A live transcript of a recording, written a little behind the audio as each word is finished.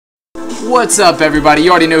What's up, everybody?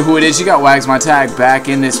 You already know who it is. You got Wags My Tag back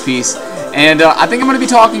in this piece. And I think I'm going to be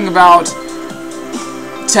talking about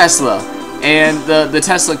Tesla and the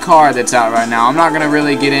Tesla car that's out right now. I'm not going to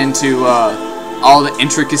really get into all the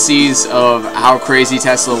intricacies of how crazy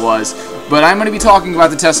Tesla was, but I'm going to be talking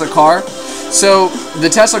about the Tesla car. So, the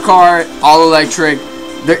Tesla car, all electric,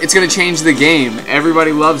 it's going to change the game.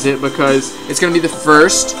 Everybody loves it because it's going to be the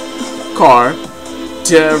first car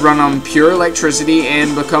to run on pure electricity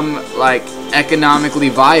and become like economically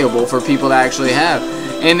viable for people to actually have.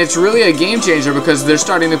 And it's really a game changer because they're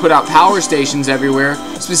starting to put out power stations everywhere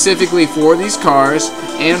specifically for these cars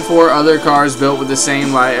and for other cars built with the same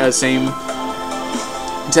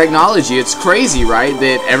technology. It's crazy, right,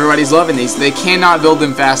 that everybody's loving these. They cannot build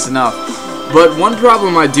them fast enough. But one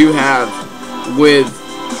problem I do have with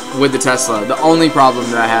the Tesla, the only problem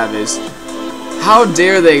that I have is, how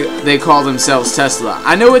dare they call themselves Tesla?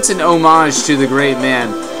 I know it's an homage to the great man,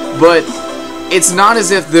 but it's not as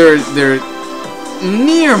if they're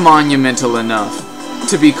near monumental enough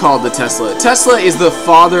to be called the Tesla. Tesla is the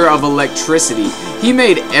father of electricity. He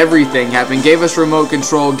made everything happen. Gave us remote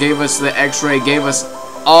control, gave us the X-ray, gave us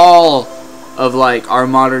all of like our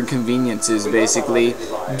modern conveniences, basically.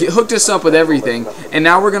 Hooked us up with everything, and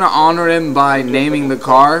now we're gonna honor him by naming the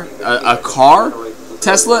car a car?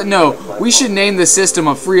 Tesla? No, we should name the system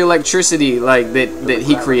of free electricity like that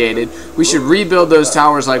he created. We should rebuild those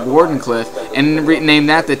towers like Wardenclyffe and name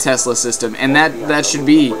that the Tesla system. And that should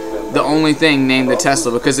be the only thing named the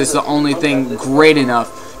Tesla, because it's the only thing great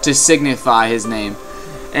enough to signify his name.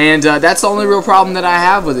 And that's the only real problem that I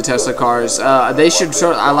have with the Tesla cars. They should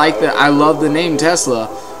show, I love the name Tesla,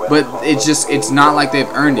 but it's not like they've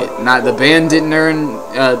earned it. The band didn't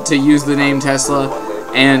earn to use the name Tesla.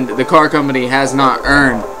 And the car company has not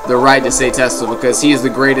earned the right to say Tesla, because he is the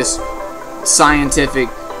greatest scientific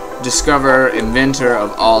discoverer, inventor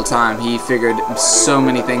of all time. He figured so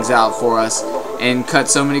many things out for us and cut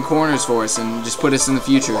so many corners for us and just put us in the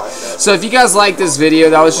future. So if you guys like this video,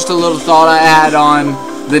 that was just a little thought I had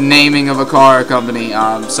on the naming of a car company.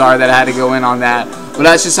 Sorry that I had to go in on that, but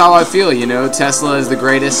that's just how I feel, you know. Tesla is the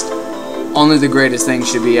greatest. Only the greatest thing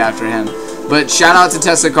should be after him. But shout out to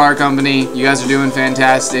Tesla Car Company. You guys are doing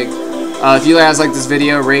fantastic. If you guys like this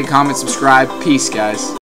video, rate, comment, subscribe. Peace, guys.